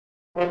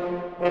Welcome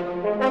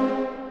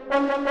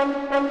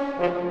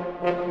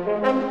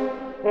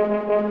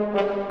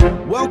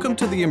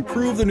to the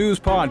Improve the News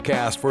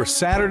podcast for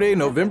Saturday,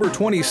 November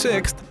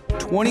 26th,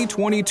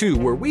 2022,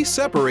 where we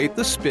separate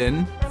the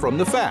spin from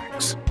the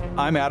facts.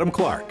 I'm Adam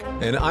Clark.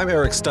 And I'm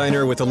Eric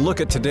Steiner with a look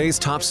at today's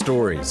top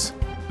stories.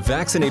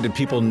 Vaccinated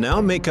people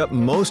now make up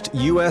most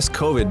U.S.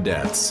 COVID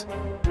deaths.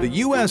 The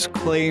U.S.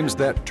 claims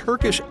that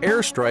Turkish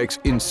airstrikes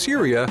in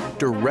Syria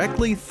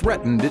directly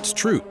threatened its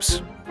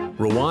troops.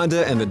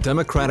 Rwanda and the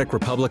Democratic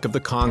Republic of the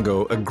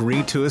Congo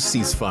agree to a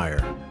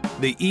ceasefire.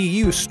 The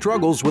EU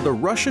struggles with a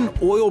Russian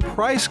oil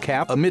price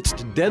cap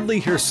amidst deadly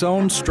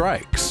Kherson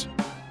strikes.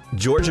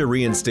 Georgia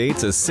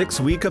reinstates a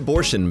 6-week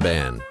abortion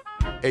ban.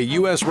 A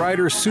U.S.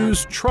 writer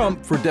sues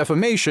Trump for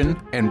defamation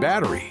and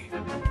battery.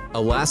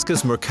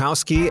 Alaska's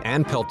Murkowski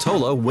and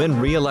Peltola win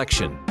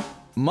re-election.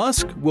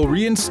 Musk will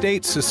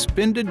reinstate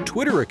suspended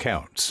Twitter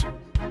accounts.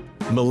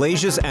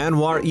 Malaysia's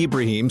Anwar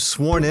Ibrahim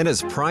sworn in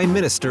as prime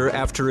minister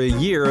after a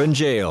year in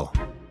jail.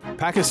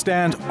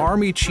 Pakistan's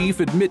army chief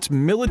admits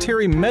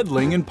military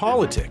meddling in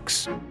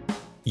politics.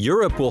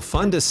 Europe will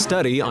fund a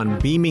study on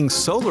beaming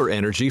solar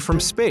energy from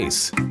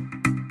space.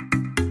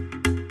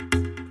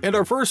 And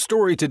our first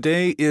story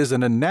today is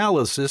an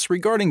analysis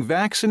regarding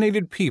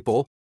vaccinated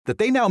people that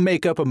they now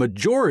make up a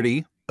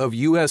majority of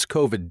U.S.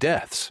 COVID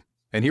deaths.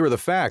 And here are the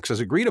facts as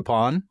agreed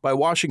upon by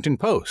Washington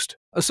Post,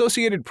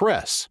 Associated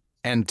Press,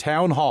 and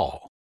Town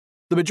Hall.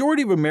 The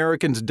majority of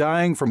Americans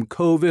dying from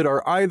COVID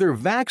are either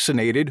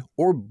vaccinated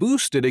or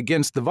boosted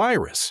against the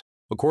virus,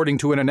 according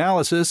to an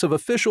analysis of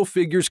official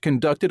figures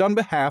conducted on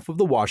behalf of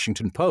the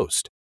Washington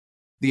Post.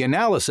 The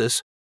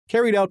analysis,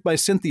 carried out by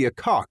Cynthia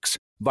Cox,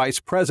 vice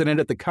president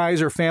at the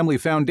Kaiser Family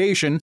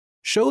Foundation,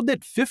 showed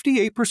that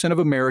 58% of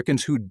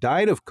Americans who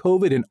died of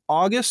COVID in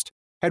August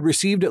had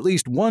received at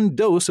least one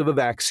dose of a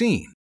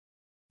vaccine.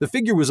 The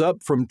figure was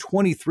up from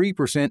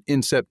 23%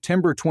 in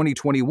September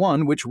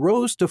 2021, which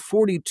rose to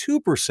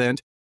 42%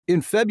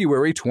 in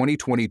February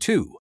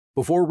 2022,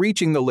 before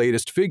reaching the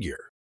latest figure,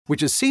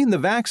 which has seen the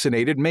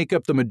vaccinated make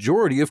up the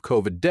majority of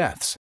COVID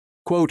deaths.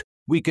 Quote,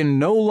 "We can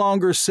no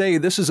longer say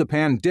this is a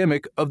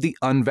pandemic of the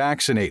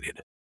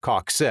unvaccinated,"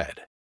 Cox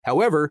said.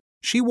 However,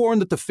 she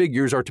warned that the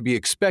figures are to be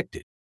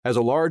expected, as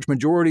a large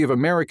majority of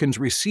Americans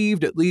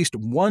received at least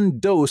one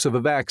dose of a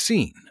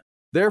vaccine.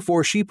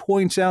 Therefore, she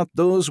points out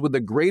those with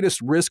the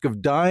greatest risk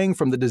of dying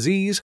from the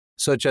disease,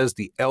 such as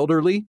the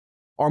elderly,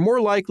 are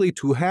more likely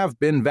to have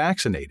been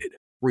vaccinated,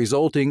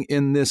 resulting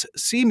in this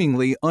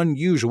seemingly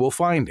unusual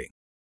finding.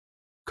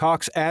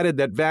 Cox added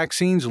that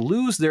vaccines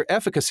lose their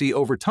efficacy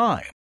over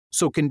time,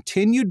 so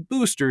continued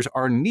boosters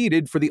are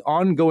needed for the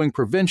ongoing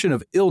prevention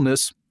of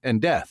illness and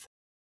death.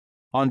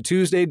 On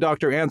Tuesday,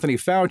 Dr. Anthony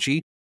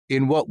Fauci,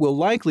 in what will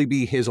likely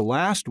be his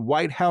last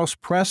White House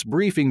press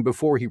briefing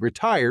before he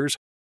retires,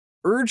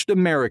 urged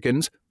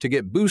Americans to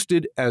get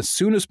boosted as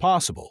soon as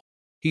possible.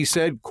 He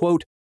said,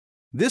 quote,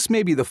 "This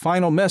may be the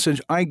final message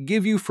I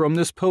give you from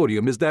this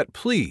podium is that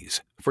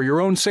please, for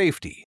your own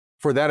safety,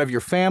 for that of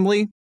your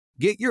family,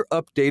 get your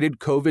updated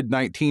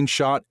COVID-19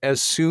 shot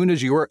as soon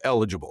as you are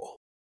eligible."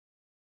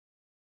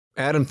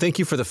 Adam, thank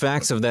you for the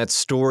facts of that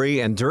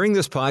story. And during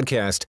this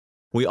podcast,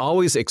 we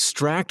always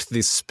extract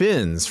the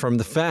spins from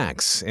the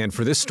facts. And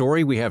for this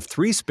story, we have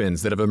 3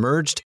 spins that have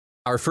emerged.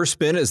 Our first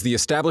spin is the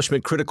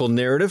establishment critical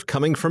narrative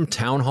coming from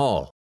Town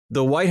Hall.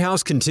 The White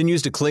House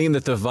continues to claim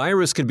that the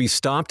virus could be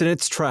stopped in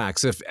its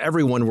tracks if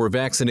everyone were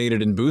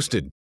vaccinated and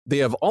boosted. They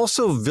have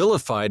also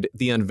vilified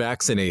the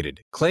unvaccinated,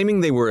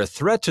 claiming they were a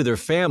threat to their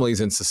families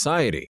and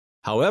society.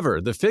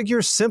 However, the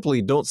figures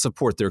simply don't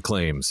support their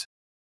claims.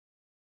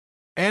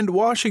 And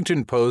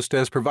Washington Post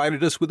has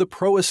provided us with a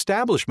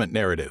pro-establishment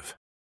narrative.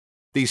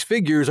 These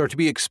figures are to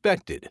be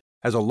expected,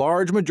 as a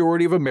large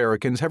majority of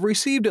Americans have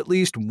received at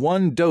least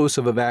one dose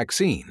of a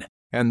vaccine,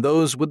 and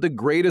those with the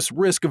greatest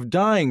risk of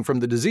dying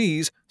from the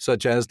disease,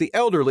 such as the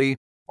elderly,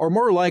 are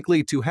more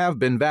likely to have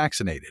been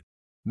vaccinated.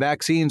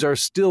 Vaccines are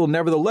still,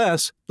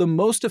 nevertheless, the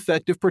most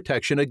effective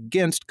protection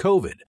against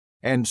COVID,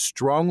 and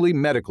strongly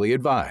medically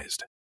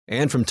advised.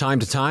 And from time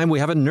to time, we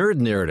have a nerd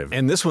narrative,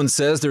 and this one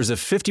says there's a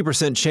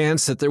 50%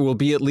 chance that there will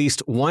be at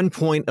least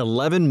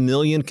 1.11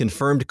 million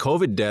confirmed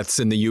COVID deaths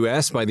in the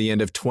U.S. by the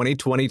end of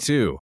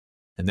 2022.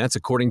 And that's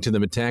according to the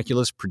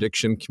Metaculus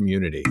prediction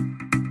community.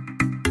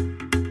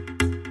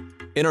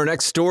 In our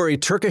next story,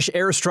 Turkish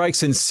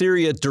airstrikes in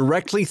Syria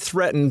directly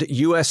threatened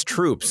U.S.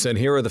 troops. And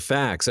here are the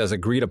facts as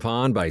agreed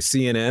upon by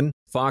CNN,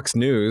 Fox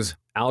News,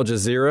 Al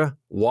Jazeera,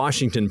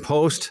 Washington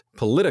Post,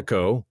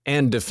 Politico,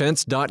 and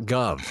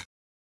Defense.gov.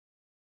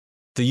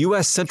 The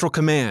U.S. Central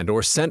Command,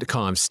 or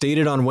CENTCOM,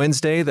 stated on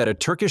Wednesday that a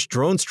Turkish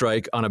drone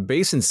strike on a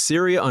base in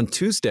Syria on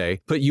Tuesday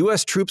put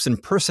U.S. troops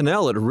and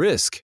personnel at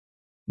risk.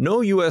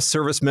 No U.S.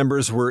 service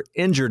members were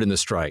injured in the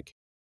strike.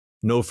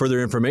 No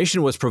further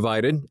information was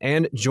provided,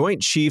 and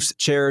Joint Chiefs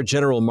Chair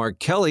General Mark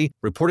Kelly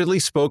reportedly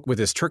spoke with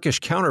his Turkish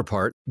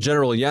counterpart,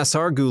 General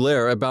Yasar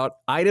Güler, about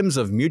items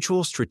of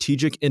mutual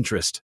strategic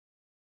interest.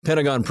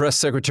 Pentagon Press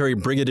Secretary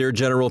Brigadier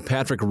General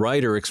Patrick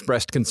Ryder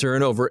expressed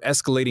concern over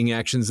escalating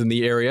actions in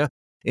the area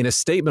in a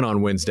statement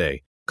on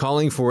Wednesday,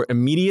 calling for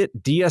immediate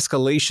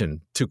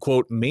de-escalation to,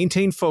 quote,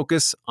 maintain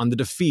focus on the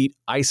defeat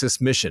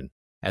ISIS mission.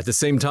 At the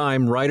same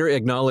time, Ryder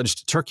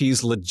acknowledged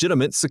Turkey's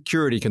legitimate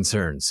security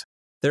concerns.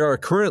 There are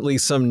currently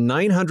some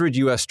 900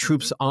 U.S.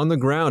 troops on the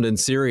ground in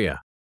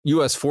Syria.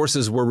 U.S.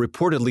 forces were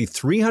reportedly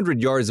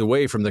 300 yards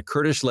away from the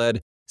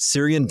Kurdish-led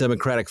Syrian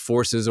Democratic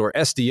Forces, or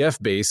SDF,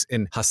 base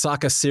in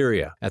Hasaka,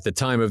 Syria, at the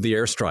time of the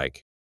airstrike.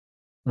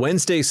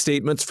 Wednesday's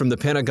statements from the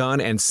Pentagon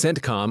and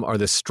CENTCOM are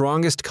the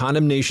strongest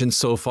condemnation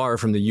so far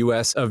from the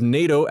U.S. of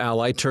NATO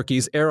ally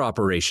Turkey's air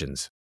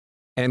operations.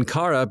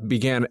 Ankara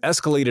began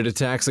escalated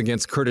attacks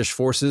against Kurdish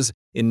forces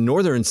in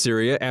northern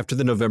Syria after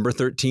the November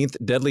 13th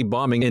deadly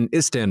bombing in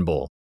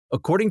Istanbul.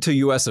 According to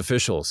U.S.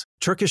 officials,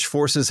 Turkish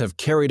forces have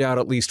carried out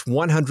at least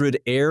 100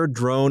 air,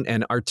 drone,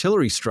 and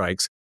artillery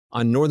strikes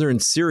on northern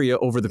Syria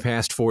over the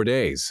past 4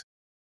 days.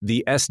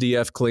 The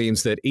SDF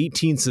claims that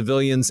 18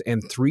 civilians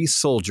and 3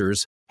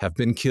 soldiers have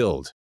been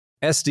killed.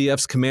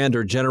 SDF's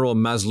Commander General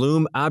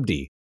Mazloum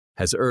Abdi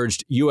has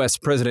urged U.S.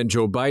 President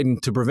Joe Biden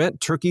to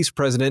prevent Turkey's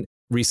President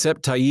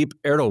Recep Tayyip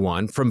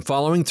Erdogan from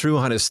following through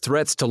on his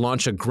threats to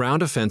launch a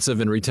ground offensive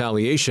in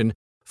retaliation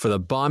for the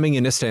bombing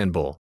in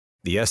Istanbul.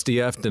 The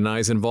SDF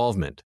denies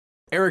involvement.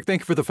 Eric,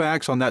 thank you for the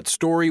facts on that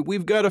story.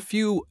 We've got a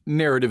few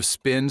narrative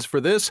spins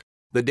for this.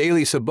 The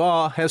Daily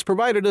Sabah has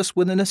provided us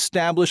with an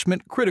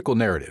establishment critical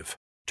narrative.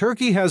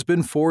 Turkey has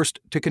been forced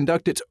to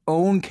conduct its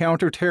own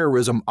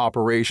counterterrorism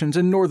operations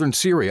in northern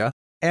Syria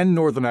and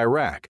northern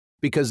Iraq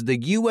because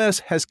the U.S.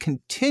 has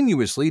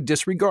continuously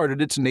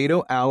disregarded its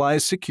NATO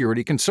allies'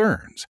 security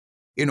concerns.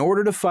 In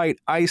order to fight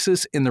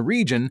ISIS in the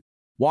region,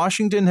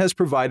 Washington has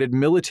provided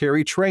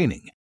military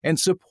training and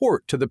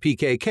support to the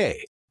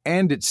PKK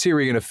and its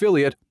Syrian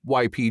affiliate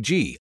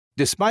YPG,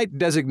 despite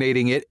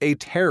designating it a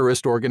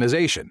terrorist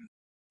organization.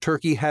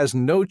 Turkey has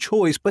no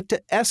choice but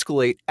to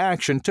escalate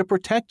action to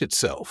protect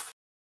itself.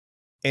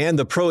 And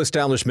the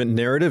pro-establishment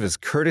narrative is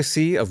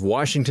courtesy of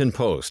Washington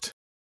Post.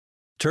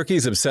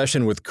 Turkey's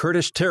obsession with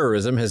Kurdish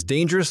terrorism has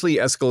dangerously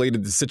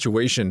escalated the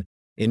situation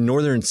in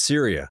northern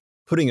Syria,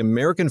 putting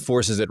American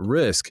forces at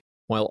risk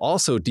while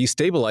also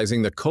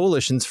destabilizing the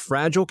coalition's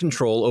fragile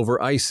control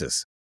over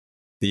ISIS.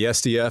 The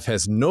SDF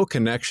has no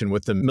connection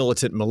with the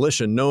militant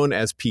militia known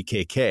as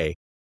PKK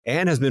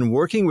and has been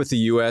working with the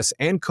U.S.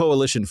 and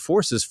coalition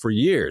forces for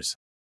years.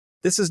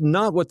 This is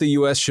not what the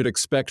U.S. should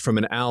expect from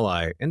an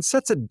ally and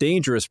sets a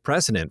dangerous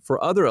precedent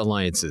for other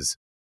alliances.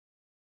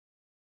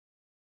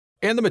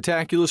 And the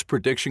Metaculous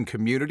prediction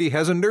community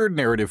has a nerd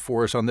narrative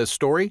for us on this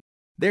story.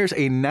 There's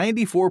a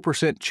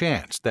 94%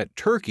 chance that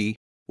Turkey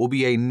will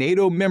be a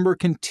NATO member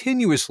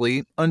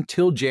continuously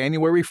until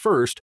January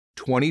 1st,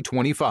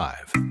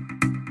 2025.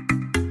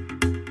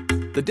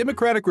 The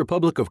Democratic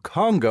Republic of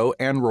Congo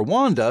and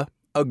Rwanda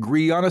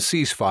agree on a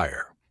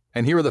ceasefire.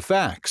 And here are the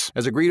facts,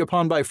 as agreed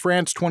upon by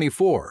France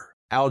 24,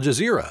 Al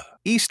Jazeera,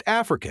 East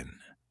African,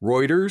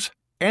 Reuters,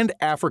 and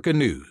Africa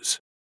News.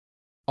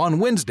 On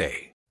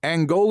Wednesday,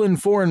 Angolan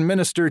Foreign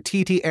Minister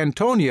Titi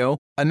Antonio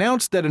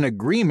announced that an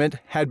agreement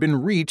had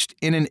been reached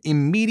in an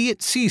immediate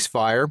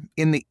ceasefire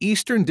in the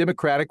Eastern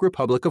Democratic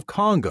Republic of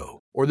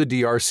Congo, or the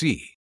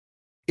DRC.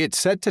 It's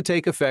set to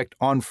take effect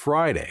on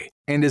Friday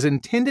and is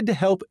intended to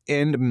help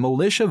end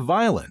militia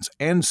violence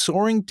and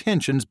soaring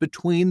tensions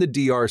between the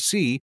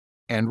DRC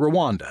and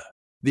Rwanda.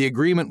 The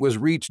agreement was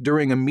reached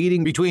during a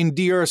meeting between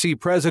DRC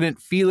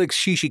President Felix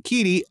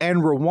Tshisekedi and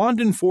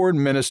Rwandan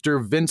Foreign Minister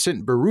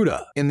Vincent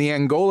Biruta in the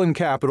Angolan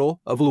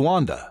capital of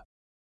Luanda.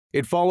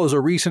 It follows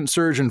a recent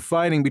surge in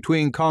fighting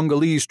between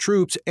Congolese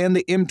troops and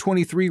the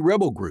M23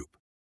 rebel group.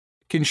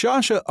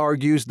 Kinshasa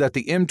argues that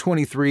the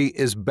M23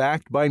 is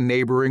backed by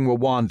neighboring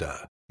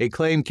Rwanda, a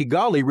claim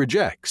Kigali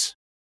rejects.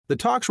 The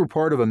talks were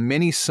part of a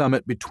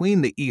mini-summit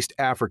between the East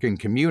African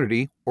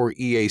Community, or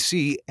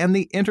EAC, and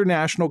the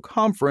International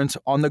Conference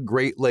on the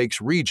Great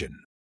Lakes Region,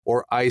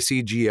 or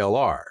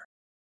ICGLR.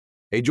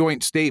 A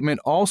joint statement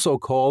also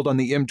called on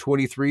the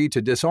M23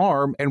 to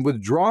disarm and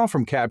withdraw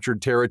from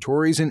captured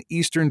territories in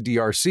eastern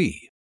DRC.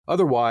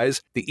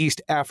 Otherwise, the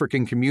East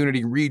African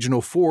Community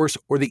Regional Force,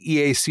 or the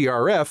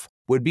EACRF,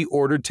 would be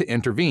ordered to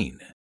intervene.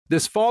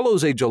 This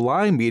follows a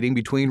July meeting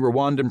between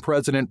Rwandan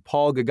President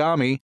Paul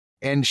Kagame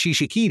and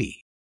Tshisekedi,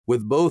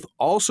 with both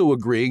also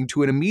agreeing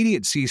to an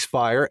immediate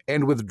ceasefire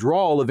and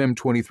withdrawal of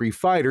M23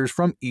 fighters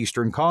from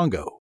eastern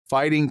Congo.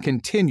 Fighting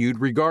continued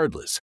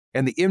regardless,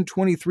 and the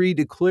M23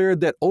 declared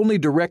that only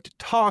direct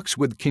talks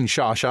with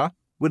Kinshasa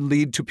would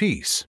lead to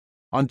peace.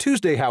 On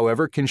Tuesday,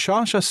 however,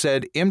 Kinshasa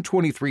said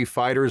M23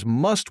 fighters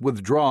must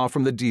withdraw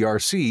from the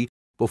DRC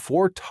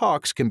before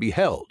talks can be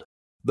held.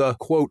 The,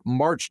 quote,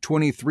 March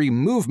 23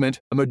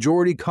 movement, a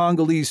majority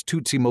Congolese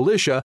Tutsi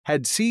militia,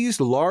 had seized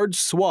large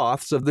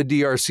swaths of the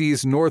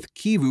DRC's North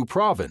Kivu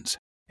province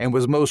and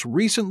was most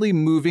recently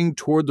moving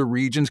toward the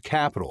region's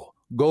capital,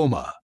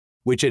 Goma,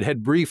 which it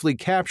had briefly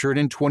captured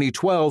in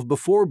 2012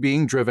 before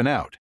being driven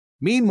out.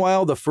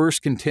 Meanwhile, the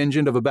first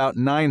contingent of about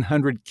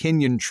 900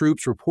 Kenyan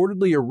troops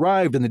reportedly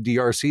arrived in the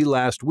DRC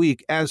last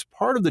week as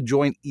part of the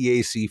joint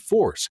EAC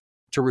force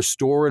to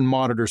restore and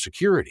monitor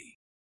security.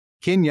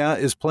 Kenya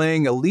is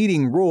playing a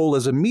leading role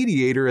as a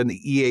mediator in the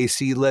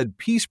EAC-led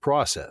peace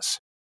process.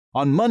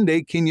 On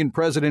Monday, Kenyan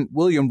President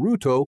William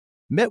Ruto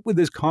met with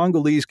his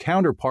Congolese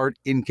counterpart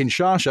in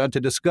Kinshasa to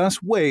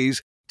discuss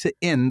ways to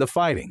end the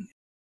fighting.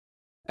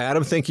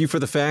 Adam, thank you for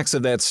the facts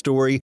of that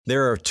story.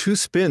 There are two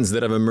spins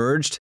that have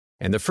emerged,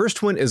 and the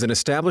first one is an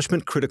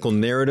establishment-critical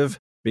narrative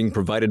being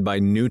provided by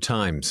New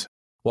Times.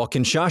 While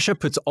Kinshasa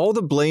puts all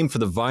the blame for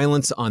the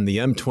violence on the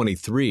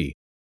M23,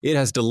 it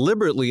has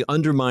deliberately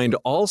undermined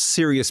all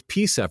serious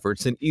peace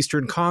efforts in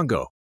eastern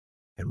Congo.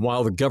 And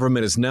while the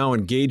government is now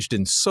engaged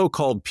in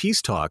so-called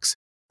peace talks,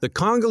 the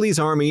Congolese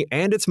army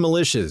and its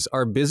militias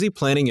are busy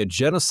planning a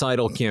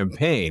genocidal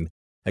campaign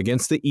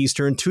against the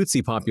eastern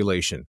Tutsi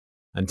population.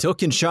 Until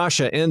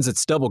Kinshasa ends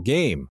its double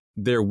game,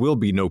 there will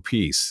be no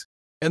peace.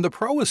 And the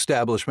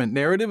pro-establishment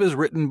narrative is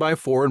written by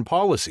Foreign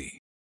Policy.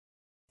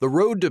 The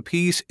road to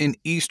peace in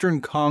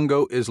eastern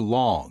Congo is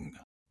long,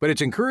 but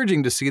it's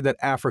encouraging to see that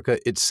Africa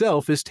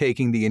itself is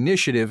taking the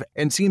initiative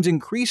and seems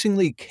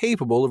increasingly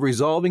capable of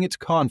resolving its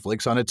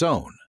conflicts on its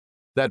own.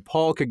 That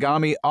Paul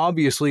Kagame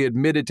obviously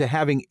admitted to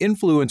having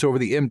influence over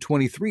the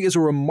M23 is a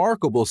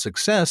remarkable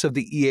success of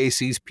the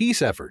EAC's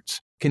peace efforts.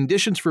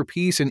 Conditions for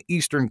peace in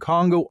eastern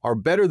Congo are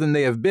better than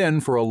they have been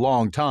for a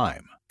long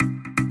time.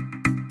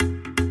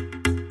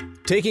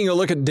 Taking a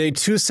look at day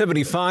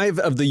 275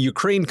 of the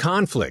Ukraine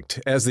conflict,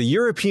 as the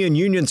European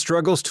Union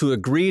struggles to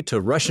agree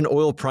to Russian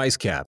oil price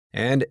cap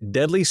and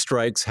deadly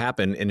strikes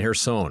happen in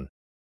Kherson.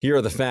 Here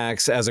are the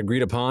facts as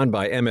agreed upon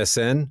by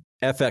MSN,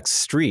 FX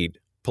Street,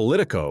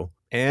 Politico,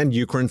 and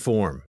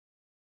Ukrinform.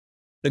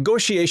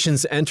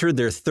 Negotiations entered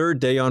their third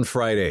day on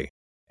Friday,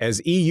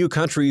 as EU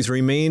countries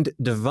remained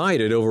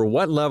divided over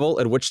what level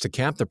at which to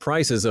cap the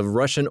prices of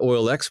Russian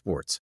oil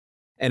exports,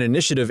 an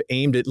initiative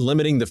aimed at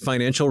limiting the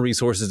financial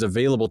resources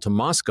available to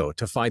Moscow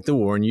to fight the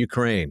war in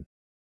Ukraine.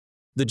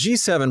 The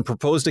G7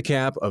 proposed a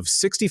cap of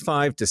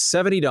 $65 to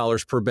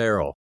 $70 per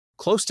barrel,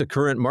 close to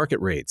current market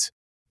rates,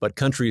 but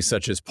countries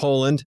such as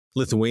Poland,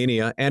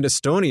 Lithuania, and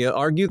Estonia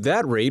argued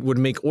that rate would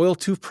make oil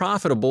too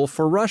profitable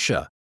for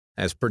Russia,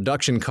 as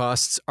production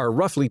costs are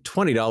roughly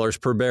 $20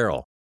 per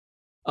barrel.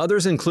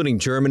 Others, including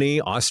Germany,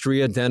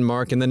 Austria,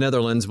 Denmark, and the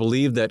Netherlands,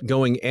 believe that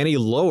going any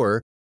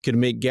lower could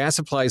make gas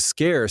supplies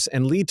scarce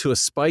and lead to a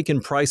spike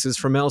in prices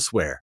from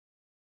elsewhere.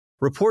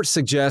 Reports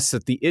suggest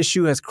that the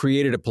issue has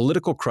created a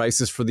political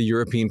crisis for the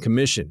European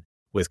Commission,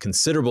 with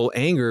considerable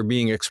anger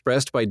being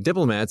expressed by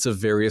diplomats of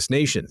various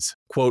nations.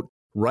 Quote,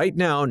 "Right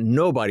now,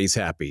 nobody's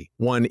happy,"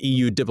 one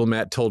EU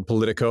diplomat told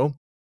Politico.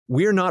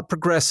 "We're not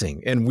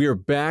progressing, and we're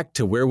back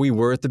to where we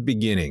were at the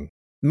beginning."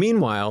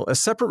 Meanwhile, a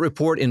separate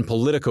report in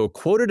Politico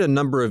quoted a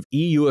number of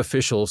EU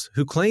officials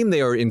who claim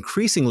they are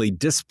increasingly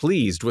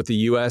displeased with the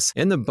U.S.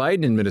 and the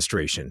Biden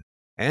administration,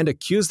 and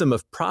accused them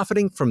of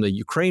profiting from the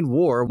Ukraine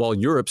war while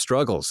Europe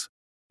struggles.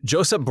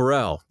 Josep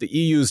Borrell, the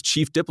EU's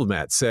chief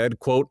diplomat, said,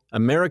 quote,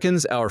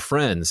 "Americans, our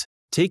friends,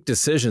 take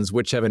decisions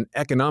which have an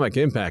economic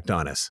impact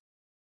on us."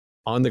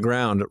 On the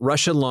ground,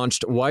 Russia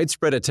launched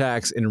widespread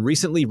attacks in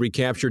recently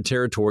recaptured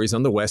territories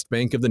on the west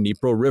bank of the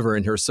Dnipro River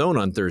in Kherson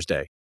on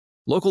Thursday.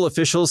 Local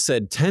officials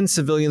said 10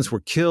 civilians were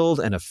killed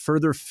and a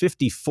further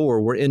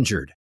 54 were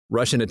injured.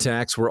 Russian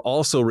attacks were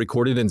also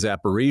recorded in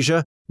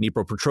Zaporizhia,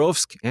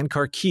 Dnipropetrovsk, and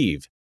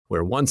Kharkiv,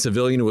 where one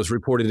civilian was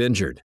reported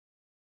injured.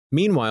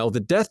 Meanwhile, the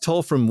death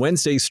toll from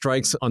Wednesday's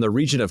strikes on the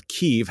region of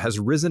Kyiv has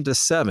risen to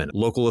 7,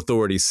 local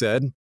authorities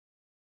said.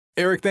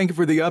 Eric, thank you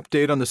for the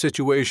update on the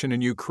situation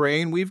in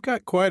Ukraine. We've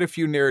got quite a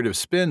few narrative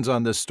spins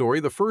on this story.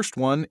 The first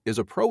one is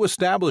a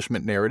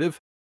pro-establishment narrative,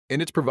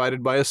 and it's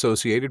provided by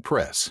Associated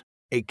Press.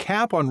 A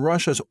cap on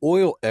Russia's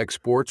oil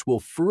exports will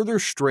further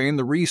strain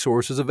the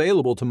resources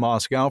available to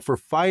Moscow for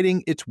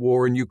fighting its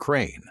war in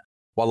Ukraine,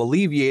 while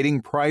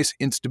alleviating price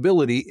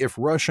instability if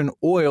Russian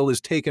oil is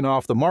taken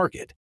off the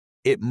market.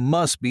 It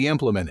must be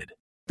implemented.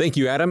 Thank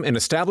you, Adam. An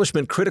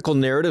establishment-critical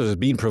narrative is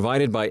being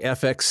provided by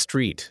FX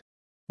Street.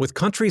 With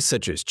countries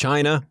such as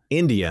China,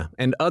 India,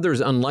 and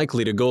others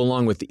unlikely to go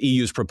along with the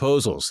EU's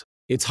proposals,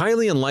 it's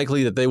highly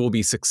unlikely that they will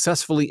be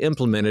successfully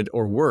implemented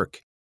or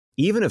work,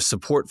 even if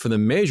support for the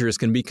measures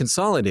can be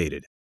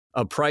consolidated.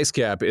 A price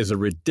cap is a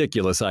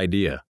ridiculous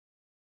idea.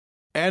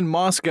 And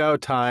Moscow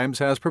Times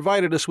has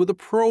provided us with a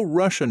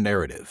pro-Russia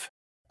narrative.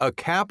 A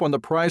cap on the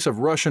price of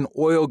Russian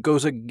oil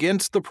goes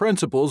against the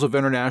principles of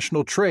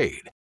international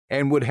trade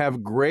and would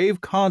have grave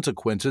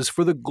consequences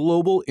for the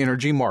global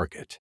energy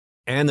market.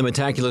 And the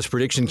Metaculous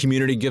prediction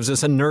community gives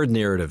us a nerd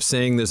narrative,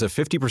 saying there's a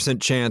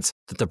 50% chance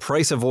that the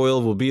price of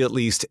oil will be at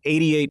least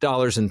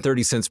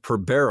 $88.30 per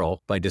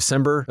barrel by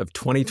December of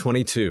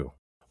 2022.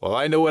 Well,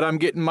 I know what I'm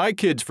getting my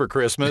kids for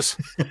Christmas.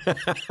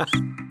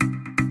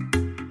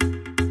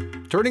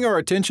 Turning our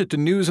attention to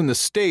news in the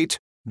state,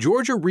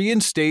 Georgia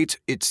reinstates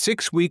its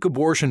 6-week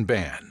abortion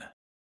ban.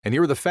 And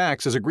here are the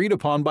facts as agreed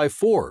upon by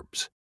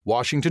Forbes,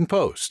 Washington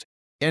Post,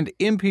 and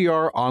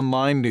NPR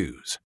Online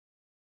News.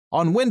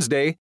 On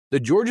Wednesday, the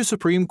Georgia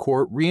Supreme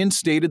Court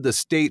reinstated the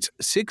state's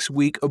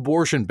 6-week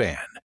abortion ban,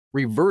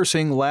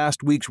 reversing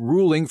last week's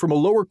ruling from a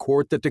lower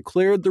court that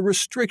declared the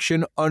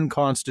restriction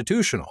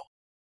unconstitutional.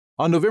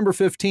 On November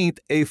 15th,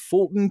 a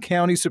Fulton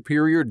County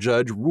Superior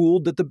Judge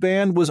ruled that the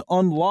ban was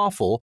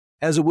unlawful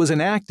as it was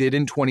enacted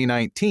in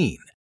 2019,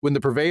 when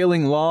the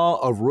prevailing law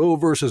of Roe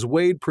v.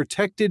 Wade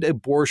protected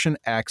abortion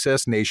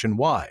access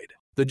nationwide.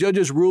 The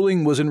judge's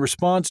ruling was in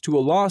response to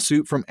a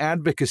lawsuit from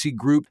advocacy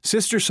group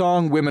Sister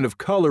Song Women of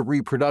Color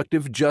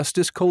Reproductive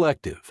Justice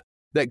Collective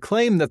that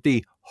claimed that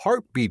the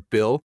Heartbeat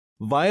Bill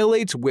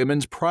violates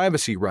women's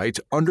privacy rights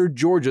under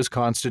Georgia's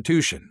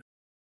Constitution.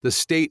 The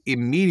state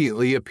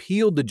immediately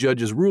appealed the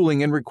judge's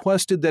ruling and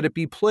requested that it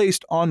be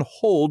placed on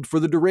hold for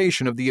the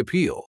duration of the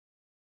appeal.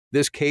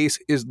 This case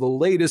is the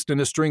latest in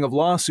a string of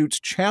lawsuits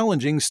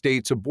challenging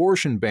states'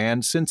 abortion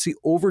bans since the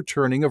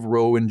overturning of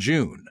Roe in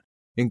June,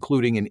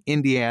 including in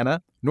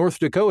Indiana, North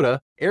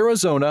Dakota,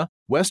 Arizona,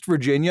 West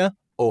Virginia,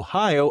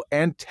 Ohio,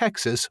 and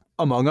Texas,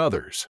 among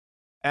others.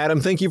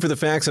 Adam, thank you for the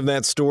facts of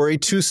that story.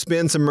 Two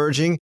spins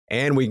emerging,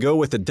 and we go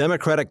with the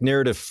Democratic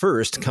narrative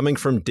first, coming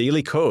from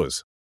Daily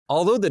Kos.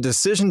 Although the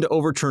decision to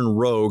overturn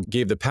Roe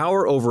gave the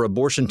power over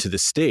abortion to the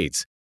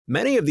states,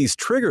 many of these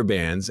trigger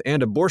bans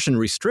and abortion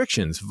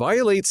restrictions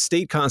violate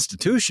state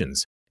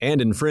constitutions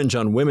and infringe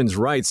on women's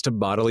rights to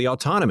bodily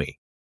autonomy.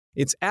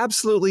 It's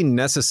absolutely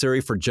necessary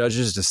for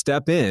judges to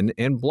step in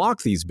and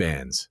block these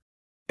bans.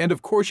 And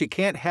of course, you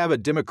can't have a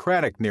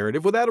Democratic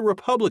narrative without a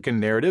Republican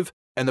narrative,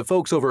 and the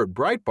folks over at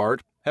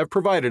Breitbart have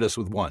provided us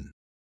with one.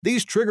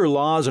 These trigger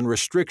laws and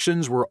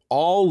restrictions were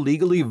all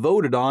legally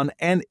voted on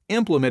and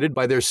implemented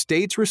by their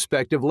states'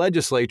 respective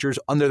legislatures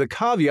under the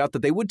caveat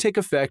that they would take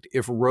effect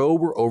if Roe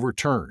were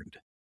overturned.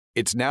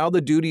 It's now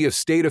the duty of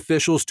state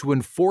officials to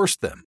enforce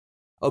them.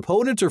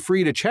 Opponents are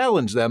free to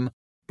challenge them,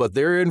 but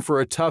they're in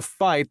for a tough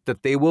fight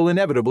that they will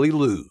inevitably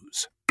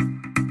lose.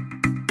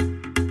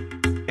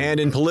 And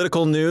in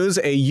political news,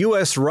 a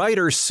U.S.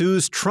 writer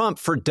sues Trump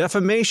for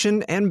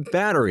defamation and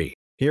battery.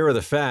 Here are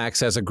the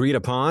facts as agreed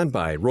upon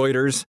by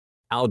Reuters,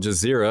 Al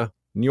Jazeera,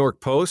 New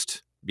York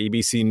Post,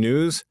 BBC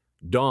News,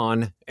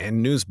 Dawn,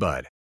 and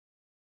NewsBud.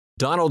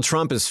 Donald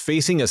Trump is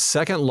facing a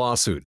second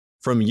lawsuit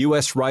from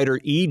U.S. writer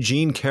E.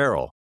 Jean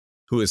Carroll,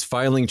 who is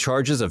filing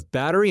charges of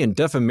battery and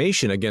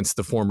defamation against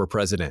the former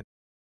president.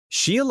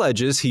 She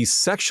alleges he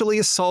sexually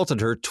assaulted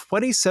her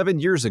 27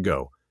 years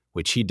ago,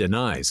 which he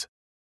denies.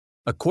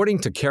 According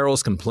to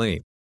Carroll's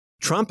complaint,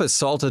 Trump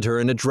assaulted her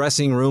in a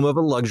dressing room of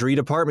a luxury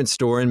department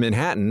store in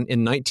Manhattan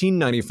in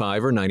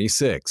 1995 or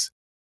 96.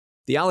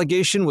 The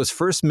allegation was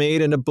first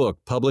made in a book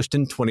published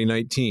in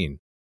 2019.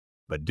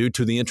 But due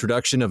to the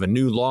introduction of a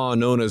new law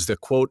known as the,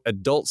 quote,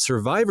 Adult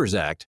Survivors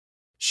Act,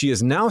 she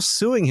is now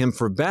suing him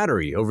for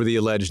battery over the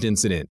alleged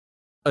incident.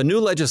 A new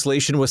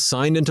legislation was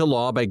signed into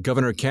law by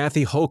Governor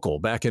Kathy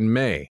Hochul back in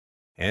May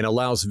and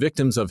allows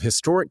victims of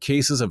historic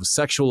cases of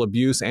sexual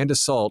abuse and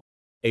assault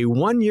a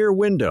 1-year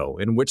window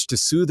in which to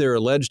sue their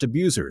alleged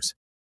abusers,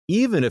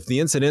 even if the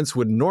incidents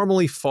would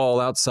normally fall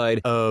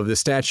outside of the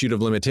statute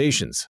of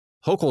limitations.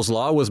 Hochul's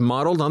law was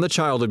modeled on the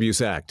Child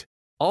Abuse Act,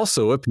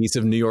 also a piece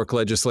of New York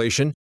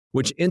legislation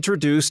which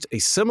introduced a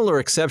similar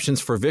exceptions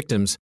for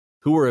victims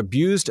who were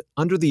abused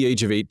under the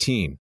age of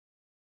 18.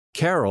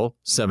 Carroll,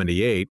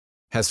 78,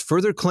 has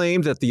further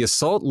claimed that the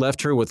assault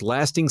left her with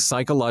lasting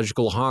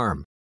psychological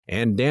harm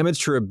and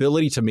damaged her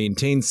ability to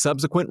maintain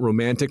subsequent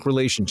romantic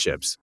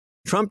relationships.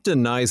 Trump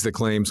denies the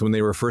claims when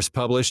they were first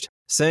published,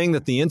 saying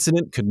that the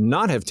incident could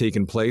not have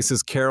taken place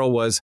as Carroll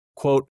was,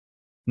 quote,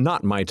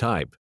 not my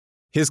type.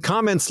 His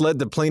comments led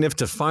the plaintiff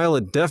to file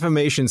a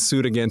defamation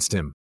suit against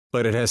him,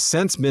 but it has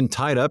since been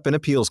tied up in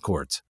appeals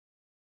courts.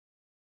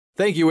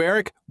 Thank you,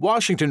 Eric.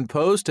 Washington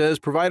Post has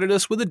provided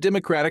us with a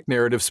Democratic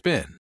narrative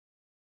spin.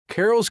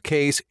 Carroll's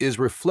case is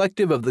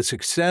reflective of the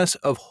success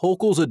of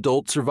Hochul's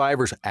Adult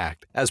Survivors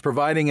Act as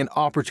providing an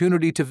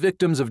opportunity to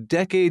victims of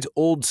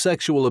decades-old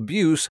sexual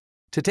abuse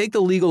to take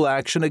the legal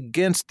action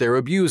against their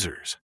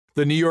abusers.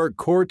 The New York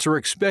courts are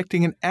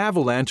expecting an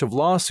avalanche of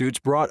lawsuits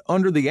brought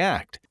under the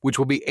act, which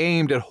will be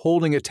aimed at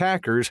holding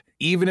attackers,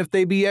 even if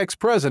they be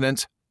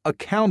ex-presidents,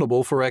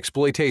 accountable for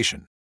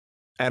exploitation.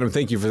 Adam,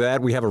 thank you for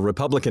that. We have a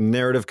Republican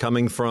narrative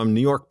coming from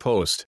New York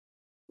Post.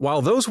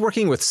 While those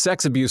working with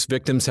sex abuse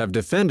victims have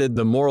defended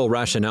the moral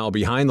rationale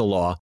behind the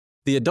law,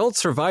 the Adult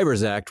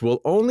Survivors Act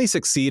will only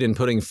succeed in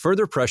putting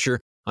further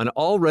pressure on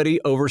already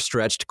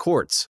overstretched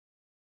courts.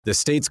 The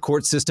state's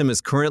court system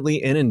is currently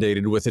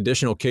inundated with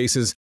additional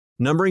cases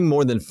numbering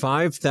more than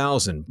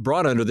 5,000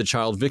 brought under the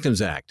Child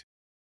Victims Act.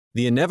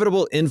 The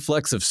inevitable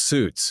influx of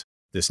suits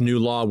this new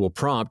law will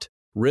prompt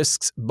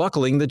risks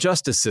buckling the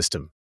justice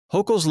system.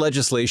 Hochul's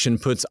legislation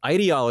puts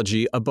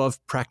ideology above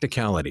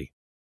practicality.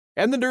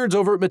 And the nerds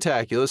over at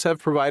Metaculus have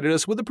provided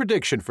us with a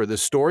prediction for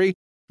this story.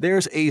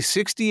 There's a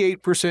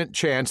 68%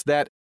 chance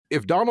that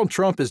if Donald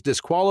Trump is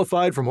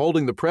disqualified from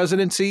holding the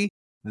presidency,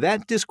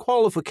 that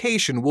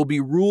disqualification will be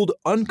ruled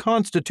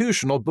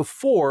unconstitutional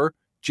before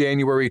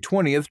January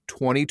 20th,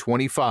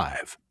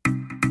 2025.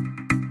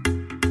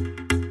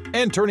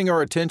 And turning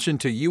our attention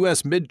to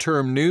U.S.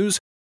 midterm news,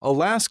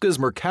 Alaska's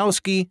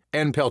Murkowski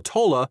and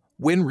Peltola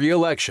win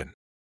re-election.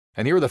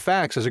 And here are the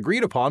facts as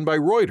agreed upon by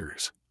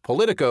Reuters,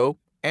 Politico,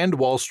 and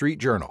Wall Street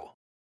Journal.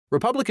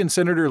 Republican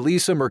Senator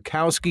Lisa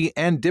Murkowski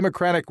and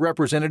Democratic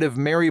Representative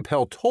Mary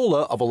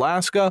Peltola of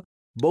Alaska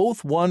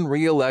both won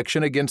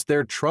re-election against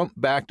their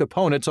Trump-backed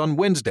opponents on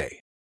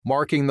Wednesday,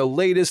 marking the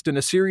latest in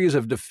a series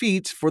of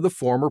defeats for the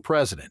former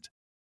president.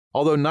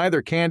 Although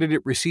neither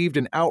candidate received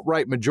an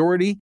outright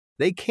majority,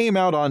 they came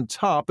out on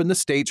top in the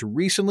state's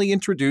recently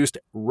introduced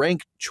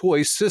ranked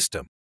choice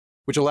system,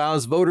 which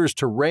allows voters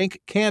to rank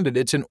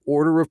candidates in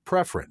order of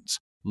preference.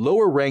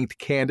 Lower-ranked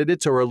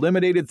candidates are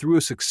eliminated through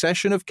a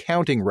succession of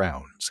counting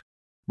rounds.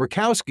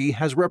 Murkowski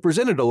has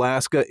represented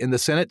Alaska in the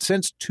Senate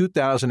since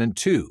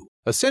 2002.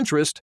 A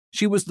centrist,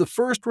 she was the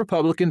first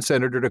Republican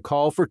senator to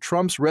call for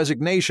Trump's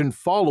resignation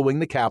following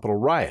the Capitol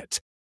riots,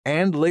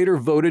 and later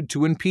voted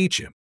to impeach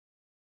him.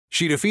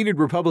 She defeated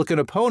Republican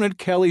opponent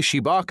Kelly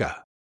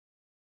Tshibaka.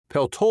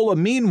 Peltola,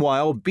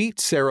 meanwhile, beat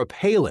Sarah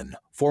Palin,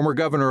 former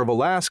governor of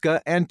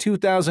Alaska and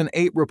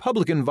 2008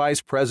 Republican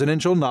vice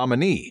presidential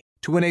nominee,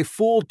 to win a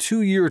full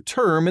 2-year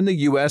term in the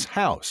U.S.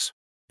 House.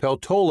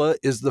 Peltola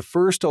is the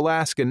first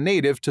Alaska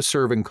native to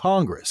serve in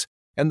Congress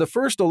and the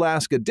first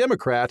Alaska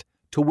Democrat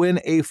to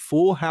win a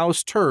full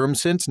House term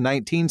since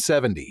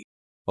 1970.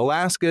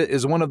 Alaska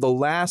is one of the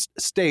last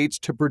states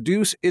to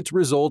produce its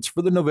results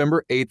for the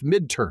November 8th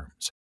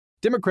midterms.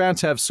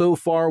 Democrats have so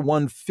far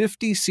won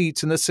 50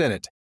 seats in the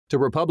Senate to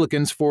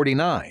Republicans'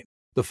 49.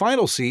 The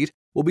final seat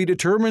will be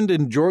determined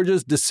in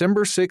Georgia's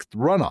December 6th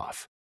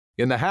runoff.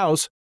 In the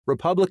House,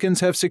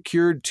 Republicans have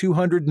secured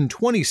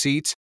 220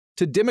 seats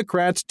to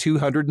Democrats'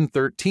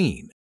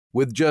 213,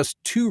 with just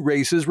 2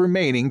 races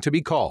remaining to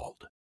be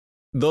called.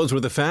 Those were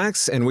the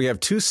facts, and we have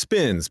 2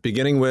 spins,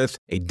 beginning with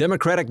a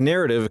Democratic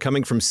narrative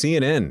coming from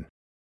CNN.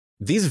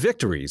 These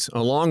victories,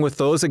 along with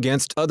those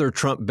against other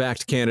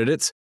Trump-backed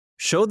candidates,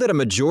 showed that a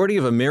majority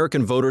of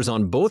American voters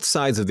on both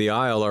sides of the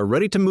aisle are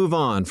ready to move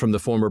on from the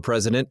former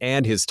president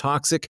and his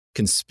toxic,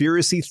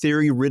 conspiracy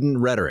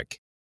theory-ridden rhetoric.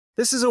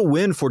 This is a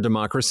win for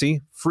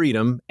democracy,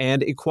 freedom,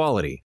 and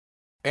equality.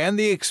 And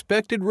the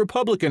expected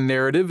Republican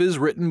narrative is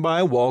written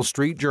by Wall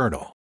Street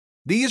Journal.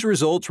 These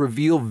results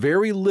reveal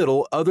very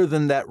little other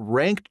than that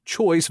ranked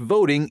choice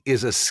voting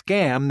is a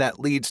scam that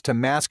leads to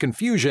mass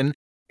confusion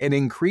and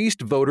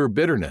increased voter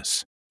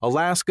bitterness.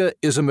 Alaska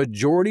is a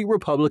majority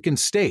Republican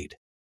state,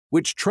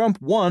 which Trump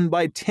won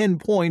by 10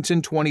 points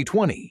in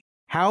 2020.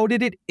 How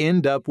did it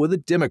end up with a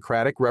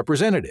Democratic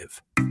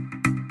representative?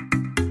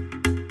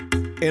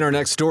 In our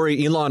next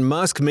story, Elon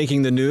Musk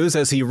making the news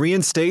as he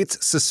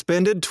reinstates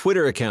suspended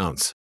Twitter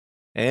accounts.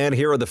 And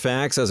here are the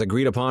facts as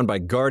agreed upon by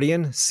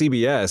Guardian,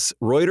 CBS,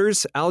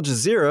 Reuters, Al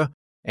Jazeera,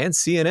 and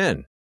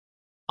CNN.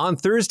 On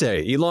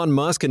Thursday, Elon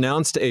Musk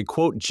announced a,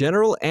 quote,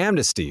 general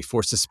amnesty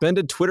for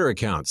suspended Twitter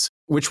accounts,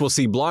 which will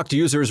see blocked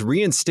users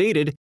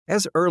reinstated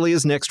as early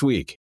as next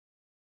week.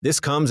 This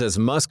comes as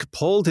Musk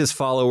polled his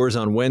followers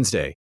on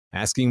Wednesday,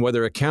 asking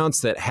whether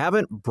accounts that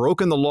haven't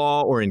broken the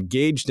law or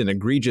engaged in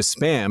egregious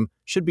spam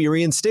should be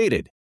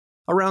reinstated.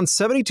 Around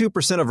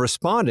 72% of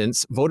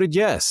respondents voted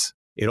yes.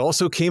 It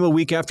also came a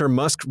week after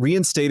Musk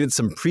reinstated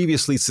some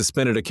previously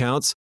suspended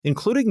accounts,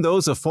 including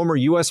those of former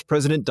U.S.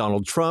 President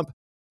Donald Trump,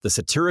 the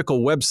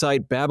satirical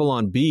website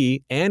Babylon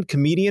Bee, and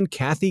comedian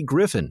Kathy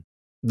Griffin.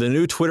 The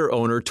new Twitter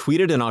owner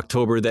tweeted in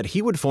October that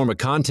he would form a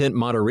content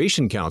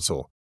moderation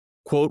council,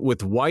 quote,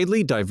 with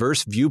widely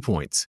diverse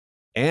viewpoints,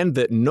 and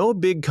that no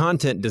big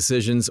content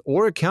decisions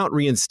or account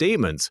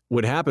reinstatements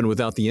would happen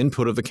without the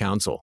input of the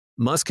council.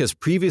 Musk has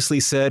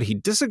previously said he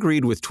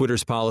disagreed with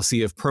Twitter's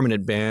policy of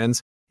permanent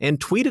bans and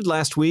tweeted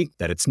last week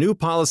that its new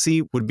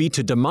policy would be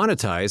to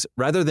demonetize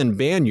rather than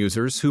ban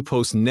users who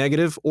post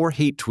negative or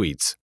hate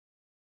tweets.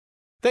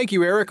 Thank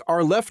you, Eric.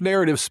 Our left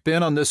narrative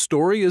spin on this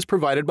story is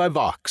provided by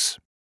Vox.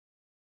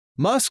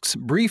 Musk's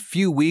brief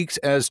few weeks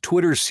as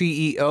Twitter's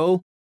CEO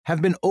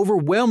have been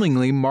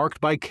overwhelmingly marked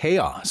by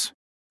chaos.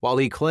 While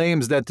he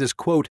claims that this,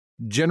 quote,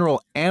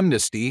 general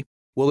amnesty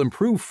will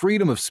improve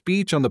freedom of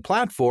speech on the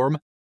platform,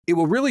 it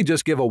will really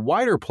just give a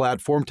wider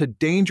platform to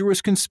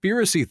dangerous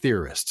conspiracy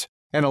theorists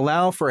and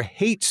allow for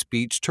hate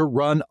speech to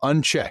run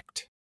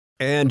unchecked.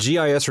 And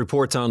GIS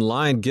Reports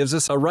Online gives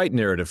us a right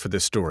narrative for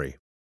this story.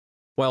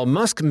 While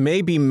Musk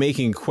may be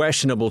making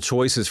questionable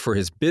choices for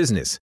his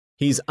business,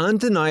 he's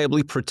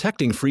undeniably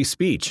protecting free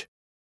speech.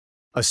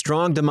 A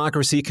strong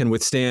democracy can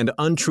withstand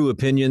untrue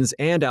opinions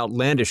and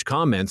outlandish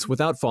comments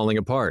without falling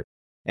apart.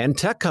 And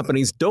tech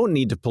companies don't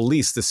need to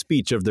police the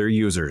speech of their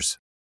users.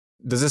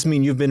 Does this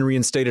mean you've been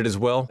reinstated as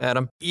well,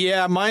 Adam?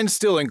 Yeah, mine's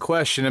still in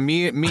question. And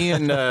me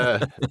and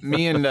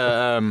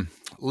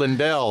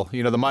Lindell,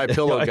 the My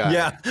Pillow guy.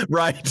 Yeah,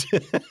 right.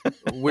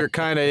 We're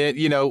kind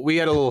of, we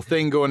had a little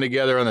thing going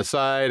together on the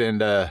side,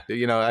 and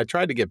I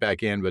tried to get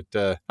back in, but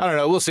I don't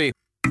know. We'll see.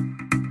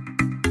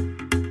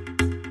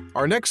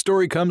 Our next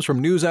story comes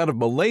from news out of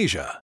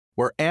Malaysia,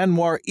 where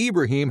Anwar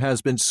Ibrahim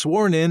has been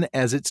sworn in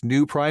as its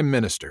new prime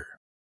minister.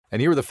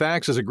 And here are the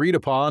facts as agreed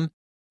upon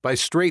by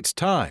Straits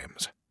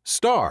Times,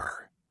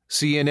 Star,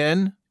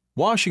 CNN,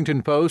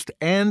 Washington Post,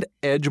 and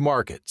Edge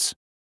Markets.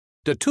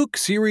 Datuk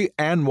Seri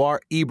Anwar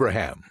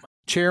Ibrahim,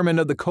 chairman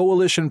of the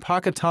coalition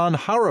Pakatan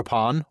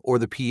Harapan, or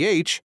the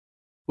PH,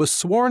 was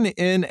sworn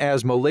in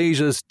as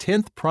Malaysia's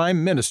 10th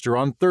Prime Minister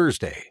on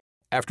Thursday,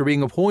 after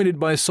being appointed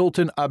by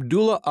Sultan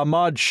Abdullah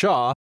Ahmad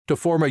Shah to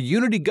form a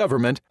unity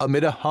government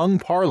amid a hung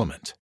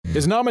parliament.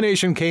 His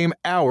nomination came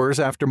hours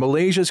after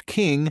Malaysia's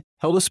king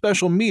held a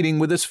special meeting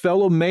with his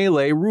fellow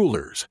Malay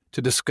rulers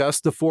to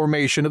discuss the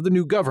formation of the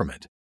new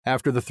government,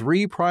 after the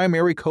three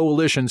primary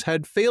coalitions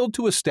had failed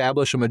to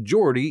establish a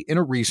majority in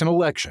a recent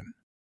election.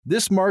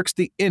 This marks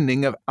the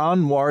ending of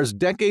Anwar's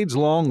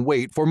decades-long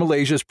wait for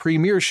Malaysia's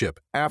premiership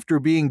after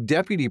being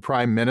deputy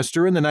prime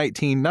minister in the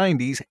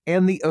 1990s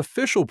and the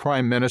official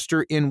prime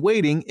minister in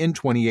waiting in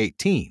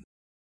 2018.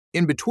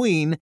 In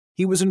between,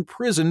 he was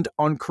imprisoned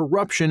on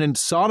corruption and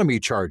sodomy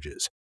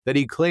charges that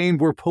he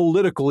claimed were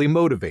politically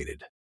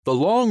motivated. The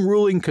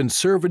long-ruling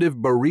conservative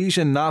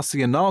Barisan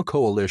Nasional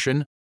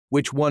coalition,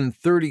 which won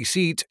 30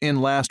 seats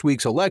in last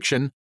week's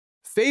election,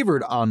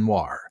 favored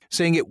Anwar,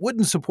 saying it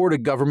wouldn't support a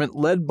government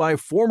led by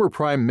former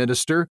Prime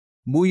Minister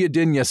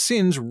Muhyiddin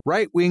Yassin's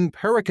right-wing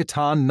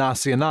Perikatan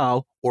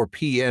Nasional, or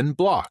PN,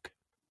 bloc.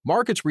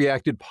 Markets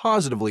reacted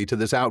positively to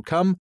this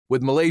outcome,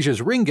 with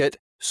Malaysia's ringgit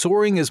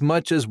soaring as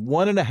much as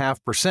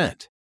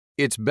 1.5%,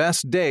 its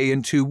best day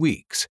in 2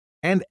 weeks,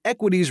 and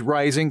equities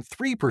rising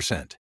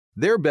 3%,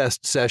 their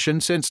best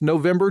session since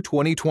November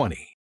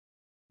 2020.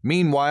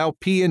 Meanwhile,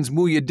 PN's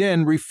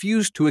Muhyiddin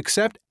refused to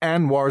accept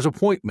Anwar's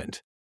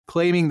appointment,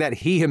 claiming that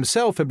he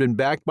himself had been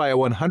backed by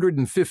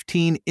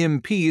 115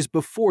 MPs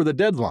before the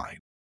deadline,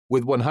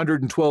 with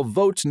 112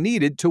 votes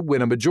needed to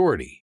win a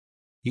majority.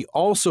 He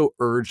also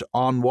urged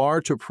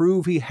Anwar to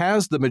prove he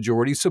has the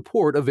majority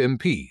support of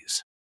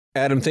MPs.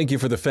 Adam, thank you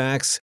for the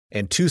facts.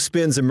 And two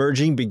spins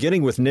emerging,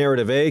 beginning with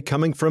narrative A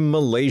coming from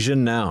Malaysia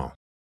Now.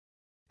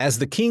 As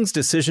the king's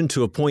decision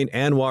to appoint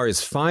Anwar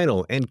is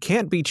final and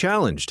can't be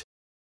challenged,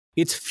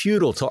 it's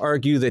futile to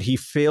argue that he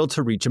failed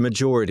to reach a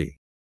majority.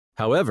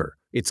 However,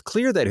 it's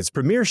clear that his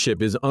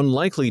premiership is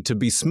unlikely to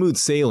be smooth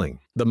sailing.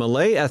 The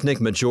Malay ethnic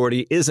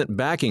majority isn't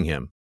backing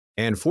him,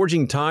 and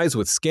forging ties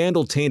with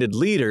scandal-tainted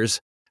leaders,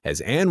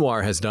 as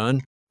Anwar has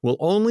done, will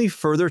only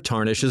further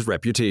tarnish his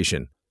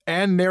reputation.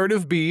 And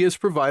narrative B is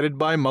provided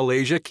by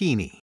Malaysia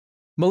Kini.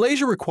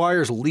 Malaysia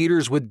requires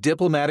leaders with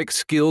diplomatic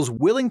skills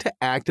willing to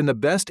act in the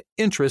best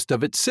interest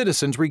of its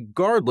citizens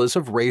regardless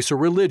of race or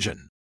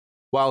religion.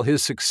 While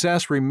his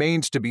success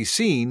remains to be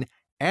seen,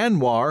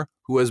 Anwar,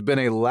 who has been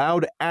a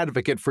loud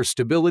advocate for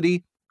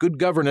stability, good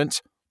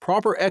governance,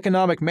 proper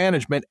economic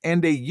management,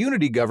 and a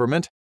unity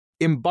government,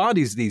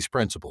 embodies these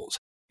principles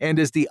and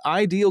is the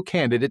ideal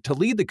candidate to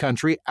lead the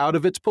country out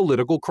of its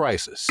political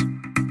crisis.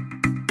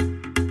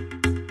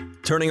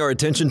 Turning our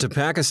attention to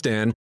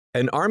Pakistan,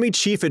 an army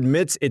chief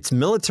admits its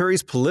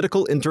military's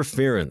political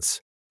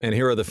interference. And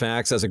here are the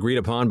facts as agreed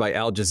upon by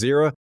Al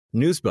Jazeera,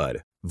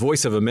 Newsbud,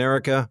 Voice of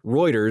America,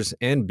 Reuters,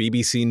 and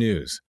BBC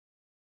News.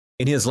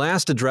 In his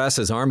last address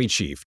as army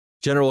chief,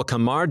 General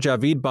Qamar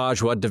Javed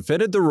Bajwa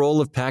defended the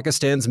role of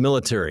Pakistan's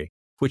military,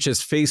 which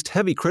has faced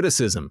heavy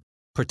criticism,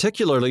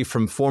 particularly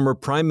from former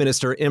Prime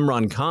Minister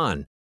Imran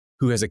Khan,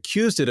 who has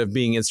accused it of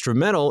being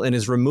instrumental in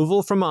his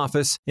removal from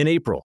office in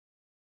April.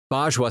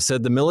 Bajwa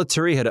said the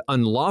military had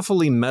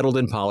unlawfully meddled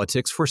in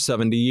politics for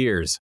 70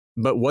 years,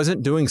 but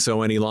wasn't doing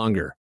so any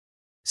longer.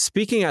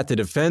 Speaking at the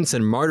Defense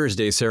and Martyrs'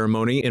 Day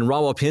ceremony in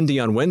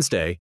Rawalpindi on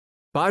Wednesday,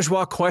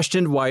 Bajwa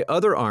questioned why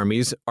other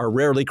armies are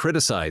rarely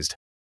criticized,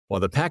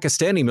 while the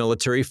Pakistani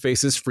military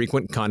faces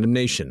frequent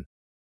condemnation.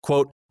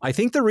 Quote, "I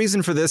think the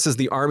reason for this is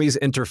the army's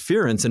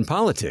interference in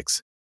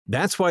politics.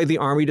 That's why the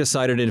army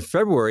decided in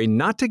February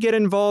not to get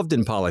involved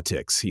in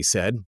politics," he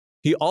said.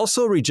 He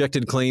also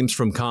rejected claims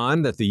from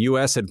Khan that the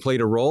U.S. had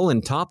played a role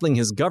in toppling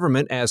his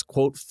government as,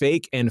 quote,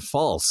 fake and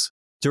false.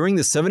 During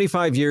the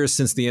 75 years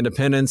since the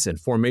independence and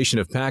formation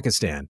of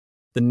Pakistan,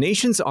 the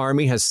nation's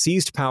army has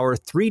seized power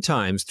 3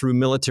 times through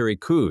military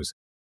coups,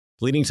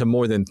 leading to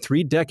more than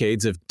 3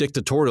 decades of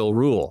dictatorial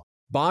rule.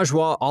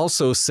 Bajwa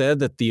also said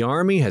that the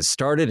army has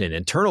started an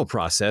internal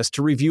process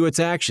to review its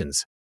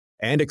actions,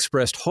 and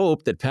expressed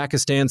hope that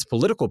Pakistan's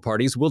political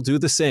parties will do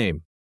the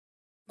same.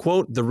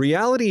 Quote, "The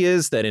reality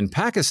is that in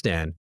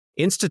Pakistan,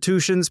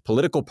 institutions,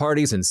 political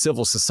parties, and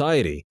civil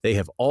society, they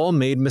have all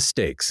made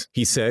mistakes,"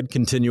 he said,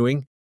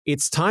 continuing,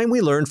 "It's time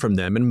we learn from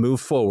them and move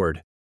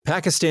forward.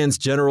 Pakistan's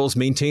generals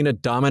maintain a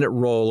dominant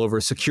role over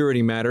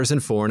security matters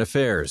and foreign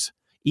affairs,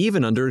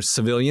 even under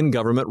civilian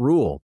government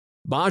rule.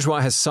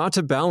 Bajwa has sought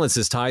to balance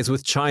his ties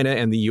with China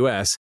and the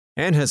U.S.,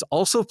 and has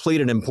also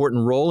played an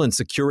important role in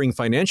securing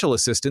financial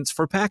assistance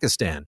for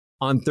Pakistan.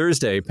 On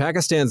Thursday,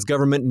 Pakistan's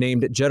government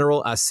named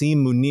General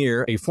Asim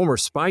Munir, a former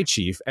spy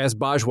chief, as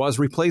Bajwa's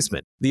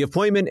replacement. The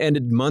appointment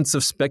ended months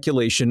of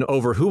speculation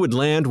over who would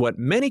land what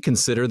many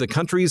consider the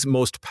country's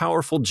most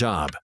powerful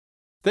job.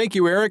 Thank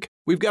you, Eric.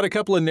 We've got a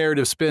couple of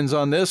narrative spins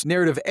on this.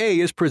 Narrative A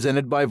is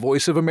presented by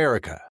Voice of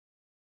America.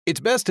 It's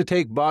best to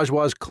take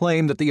Bajwa's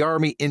claim that the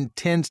army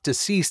intends to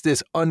cease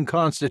this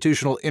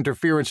unconstitutional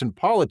interference in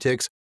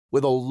politics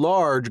with a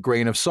large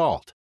grain of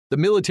salt. The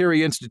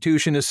military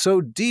institution is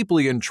so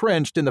deeply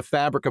entrenched in the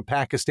fabric of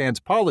Pakistan's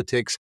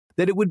politics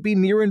that it would be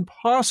near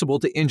impossible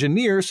to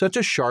engineer such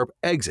a sharp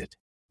exit.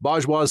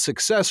 Bajwa's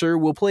successor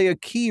will play a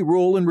key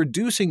role in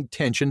reducing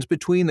tensions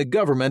between the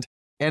government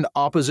and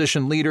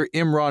opposition leader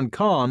Imran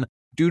Khan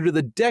due to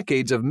the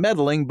decades of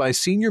meddling by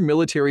senior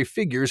military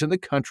figures in the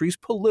country's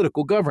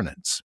political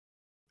governance.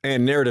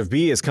 And Narrative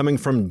B is coming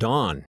from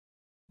Dawn.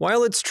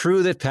 While it's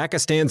true that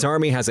Pakistan's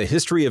army has a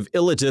history of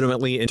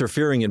illegitimately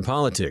interfering in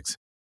politics,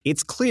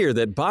 it's clear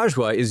that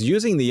Bajwa is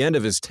using the end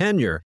of his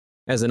tenure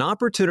as an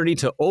opportunity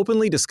to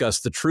openly discuss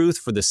the truth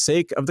for the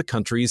sake of the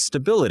country's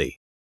stability.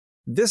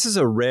 This is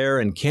a rare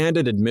and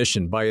candid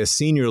admission by a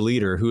senior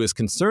leader who is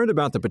concerned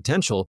about the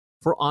potential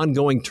for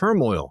ongoing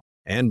turmoil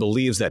and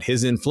believes that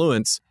his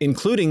influence,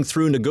 including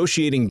through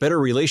negotiating better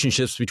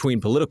relationships between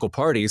political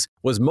parties,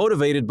 was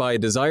motivated by a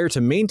desire to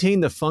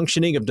maintain the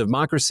functioning of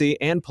democracy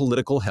and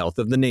political health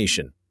of the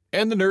nation.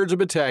 And the nerds of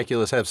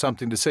Metaculus have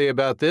something to say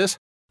about this.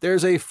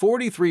 There's a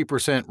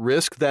 43%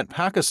 risk that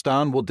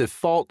Pakistan will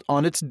default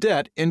on its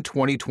debt in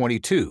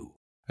 2022,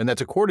 and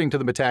that's according to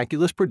the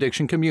Metaculus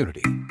prediction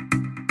community.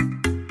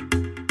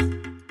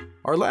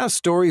 Our last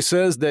story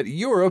says that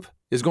Europe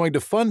is going to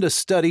fund a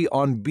study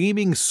on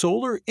beaming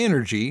solar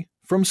energy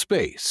from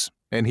space.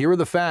 And here are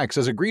the facts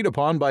as agreed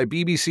upon by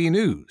BBC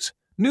News,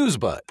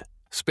 Newsbud,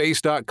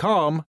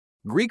 Space.com,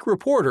 Greek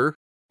Reporter,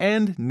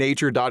 and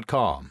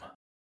Nature.com.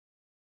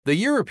 The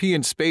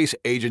European Space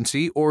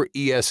Agency, or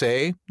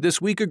ESA,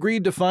 this week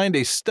agreed to fund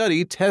a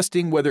study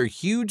testing whether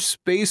huge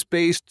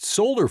space-based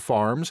solar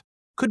farms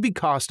could be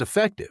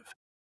cost-effective.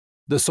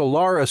 The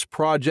Solaris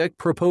project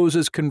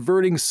proposes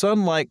converting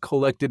sunlight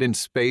collected in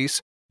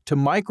space to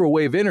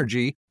microwave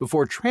energy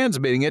before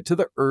transmitting it to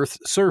the Earth's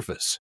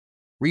surface.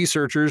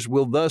 Researchers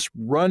will thus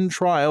run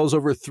trials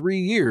over 3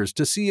 years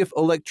to see if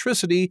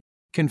electricity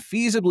can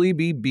feasibly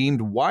be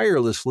beamed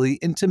wirelessly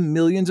into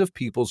millions of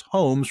people's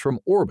homes from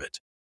orbit.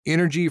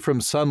 Energy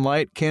from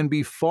sunlight can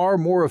be far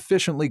more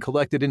efficiently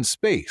collected in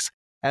space,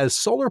 as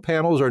solar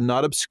panels are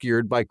not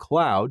obscured by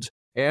clouds,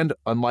 and,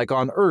 unlike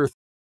on Earth,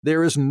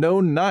 there is no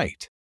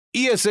night.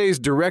 ESA's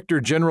Director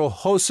General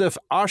Josef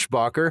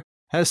Aschbacher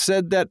has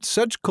said that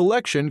such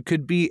collection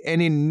could be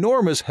an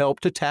enormous help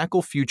to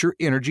tackle future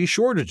energy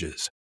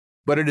shortages.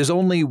 But it is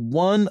only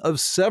one of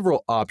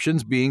several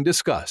options being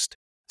discussed.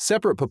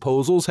 Separate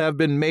proposals have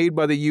been made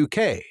by the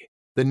UK.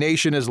 The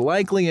nation is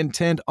likely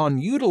intent on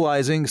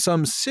utilizing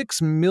some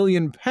 £6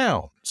 million,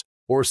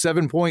 or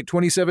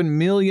 $7.27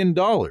 million,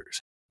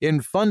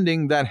 in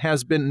funding that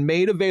has been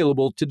made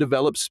available to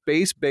develop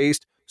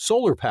space-based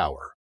solar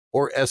power,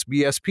 or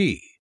SBSP,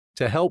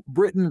 to help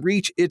Britain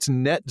reach its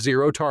net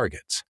zero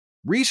targets.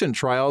 Recent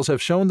trials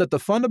have shown that the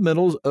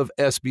fundamentals of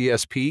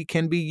SBSP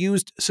can be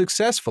used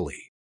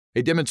successfully.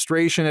 A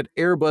demonstration at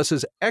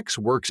Airbus's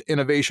X-Works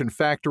Innovation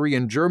Factory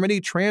in Germany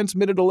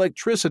transmitted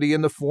electricity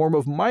in the form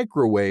of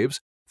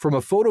microwaves from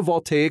a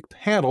photovoltaic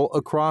panel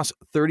across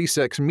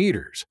 36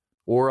 meters,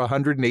 or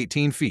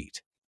 118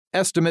 feet.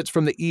 Estimates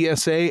from the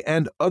ESA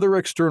and other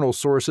external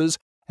sources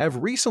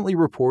have recently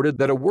reported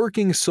that a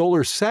working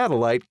solar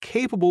satellite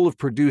capable of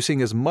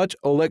producing as much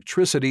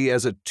electricity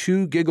as a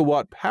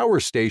 2-gigawatt power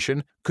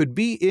station could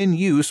be in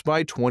use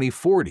by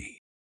 2040.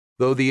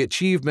 Though the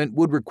achievement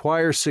would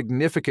require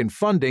significant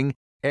funding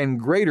and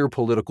greater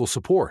political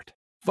support.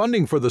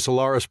 Funding for the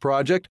Solaris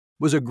project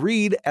was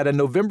agreed at a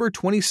November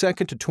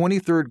 22nd to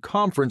 23rd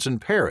conference in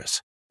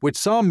Paris, which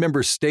saw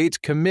member states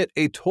commit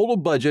a total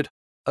budget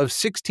of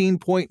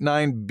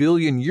 €16.9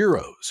 billion,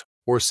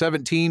 or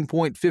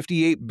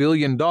 $17.58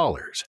 billion,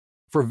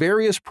 for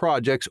various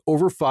projects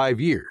over 5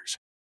 years.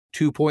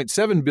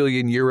 €2.7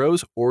 billion,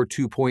 or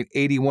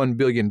 $2.81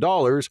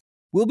 billion,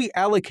 will be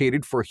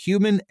allocated for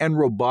human and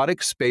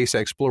robotic space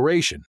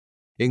exploration,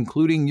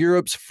 including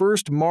Europe's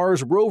first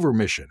Mars rover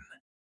mission,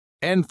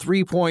 and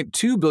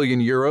 €3.2 billion,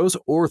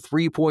 or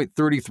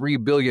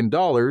 $3.33 billion,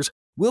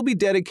 will be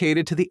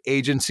dedicated to the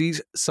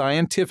agency's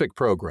scientific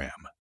program.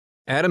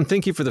 Adam,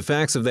 thank you for the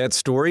facts of that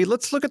story.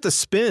 Let's look at the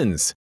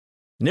spins.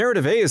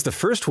 Narrative A is the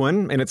first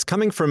one, and it's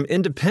coming from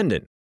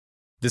Independent.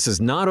 This is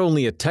not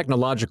only a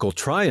technological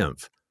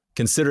triumph,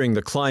 considering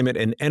the climate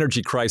and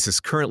energy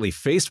crisis currently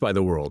faced by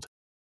the world.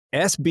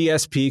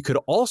 SBSP could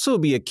also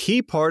be a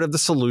key part of the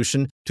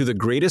solution to the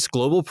greatest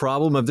global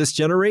problem of this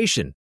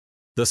generation.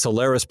 The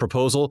Solaris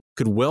proposal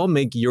could well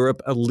make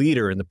Europe a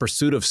leader in the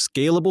pursuit of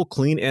scalable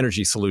clean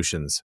energy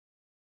solutions.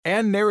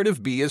 And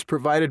Narrative B is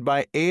provided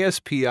by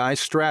ASPI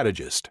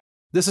Strategist.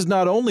 This is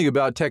not only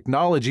about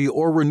technology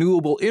or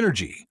renewable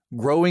energy.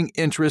 Growing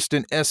interest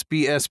in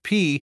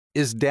SBSP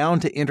is down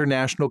to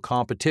international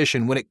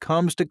competition when it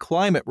comes to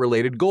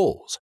climate-related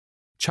goals.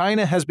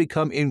 China has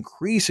become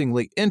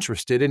increasingly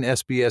interested in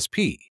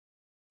SBSP.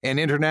 An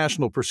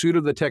international pursuit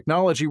of the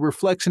technology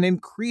reflects an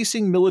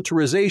increasing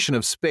militarization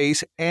of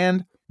space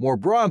and, more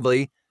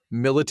broadly,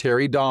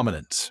 military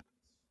dominance.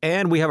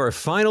 And we have our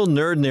final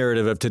nerd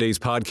narrative of today's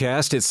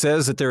podcast. It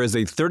says that there is a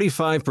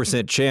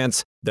 35%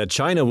 chance that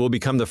China will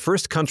become the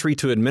first country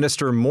to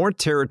administer more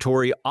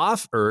territory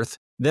off Earth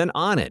than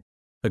on it,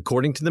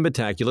 according to the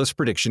Metaculus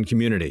prediction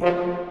community.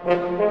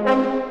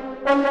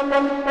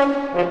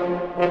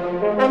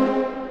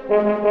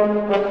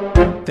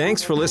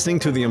 Thanks for listening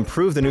to the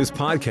Improve the News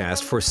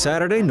podcast for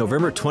Saturday,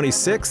 November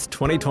 26th,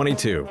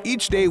 2022.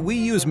 Each day, we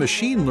use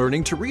machine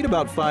learning to read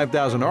about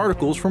 5,000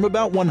 articles from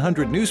about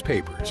 100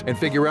 newspapers and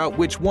figure out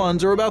which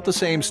ones are about the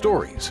same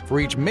stories. For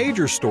each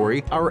major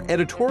story, our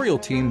editorial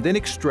team then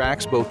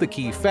extracts both the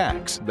key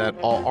facts that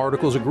all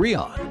articles agree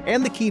on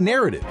and the key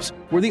narratives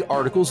where the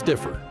articles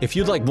differ. If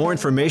you'd like more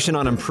information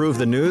on Improve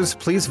the News,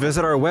 please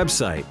visit our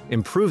website,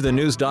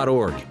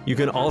 improvethenews.org. You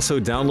can also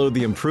download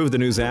the Improve the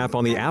News app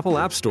on the Apple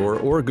App Store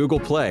or Google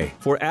Play.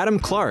 For Adam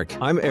Clark,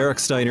 I'm Eric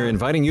Steiner,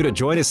 inviting you to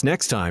join us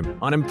next time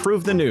on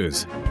Improve the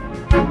News.